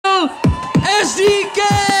Still SDK.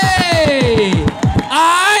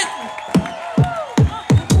 Alright.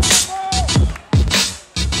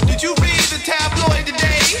 Did you read the tabloid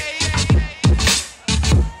today?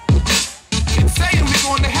 It's saying we're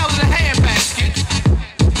going to hell in a handbasket.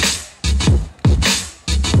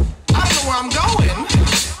 I don't know where I'm going.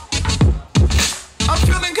 I'm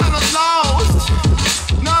feeling kind of lost.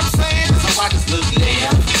 Know what I'm saying? So I just look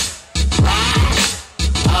left, right,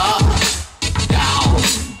 up, down.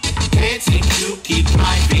 Can't seem to keep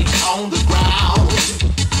my feet on the ground.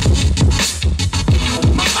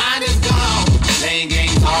 My mind is gone, playing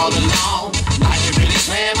games all alone. I can really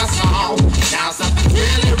play my song. Now something's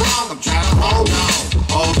really wrong. I'm trying to hold on.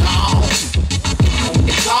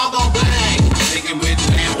 It's all gone blank. Thinking with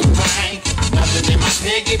an empty tank. Nothing in my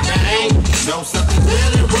piggy bank. Know something's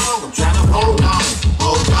really wrong. I'm trying to hold on. My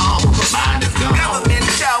mind is gone. Government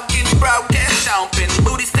talking, broadcast stomping,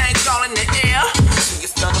 booty stanks all in the air. You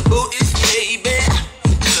smell the booties, baby.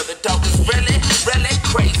 So the talk is really, really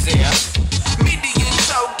crazy. Media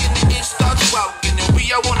talking, the itch starts walking, and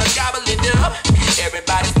we all wanna gobble it up.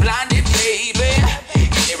 Everybody's blinded, baby.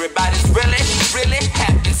 Everybody's really, really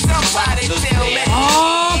happy. Somebody tell me.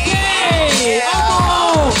 Okay.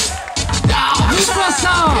 Oomoo.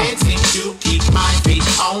 Mufasa. Can't seem to keep my feet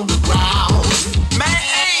on the ground.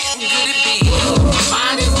 Man, could it be? My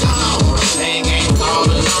mind is gone. Playing games all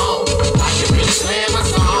alone. I can really play my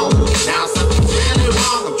song. Now something's really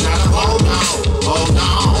wrong. I'm trying to hold on.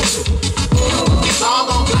 It's all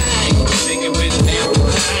gone blank. Thinking with an empty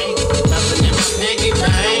tank. Nothing in my piggy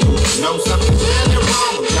bank. Know something's really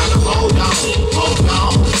wrong. I'm trying to hold on.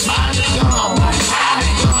 Mind is gone.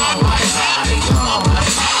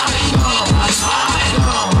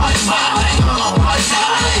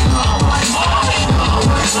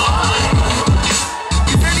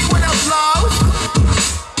 Is anyone else lost?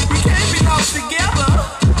 We can't be lost together.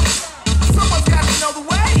 Someone's got to know the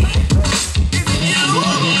way. Is it you?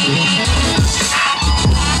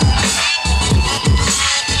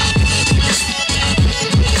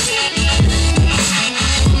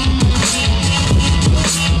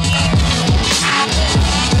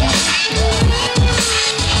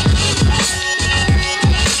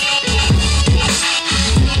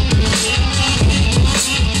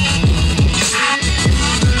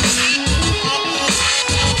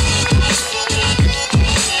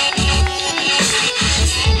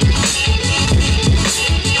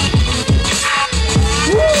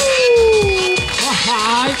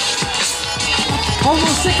 Alright.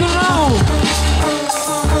 Almost second round.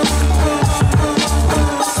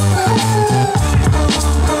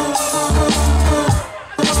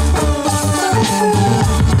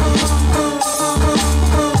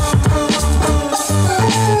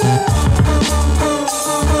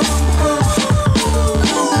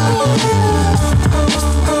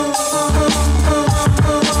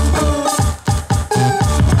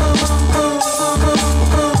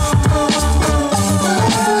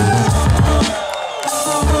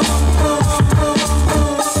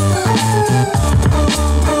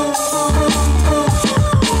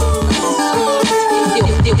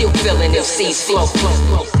 Still feeling if seas flow. Still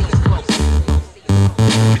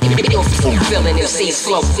feeling if seas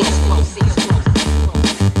flow.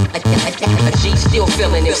 A G still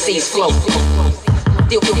feeling if seas flow.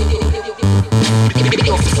 Still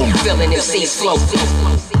feeling if seas flow. flow.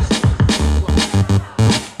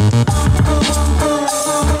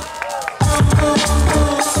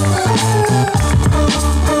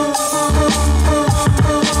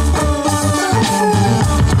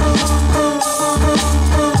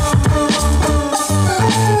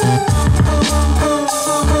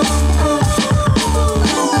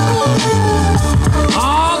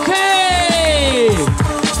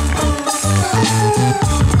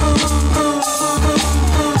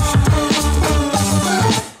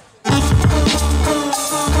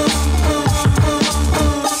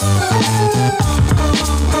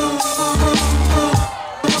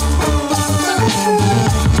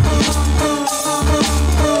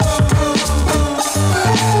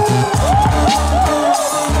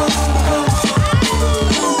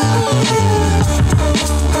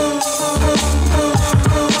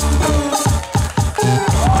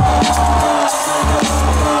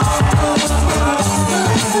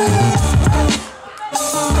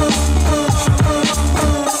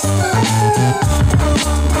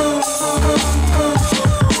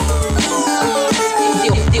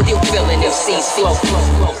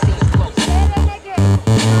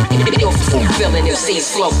 Feeling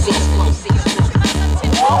MC's flow.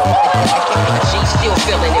 She's still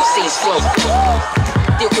feeling MC's flow.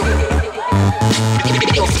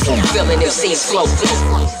 Feeling MC's flow.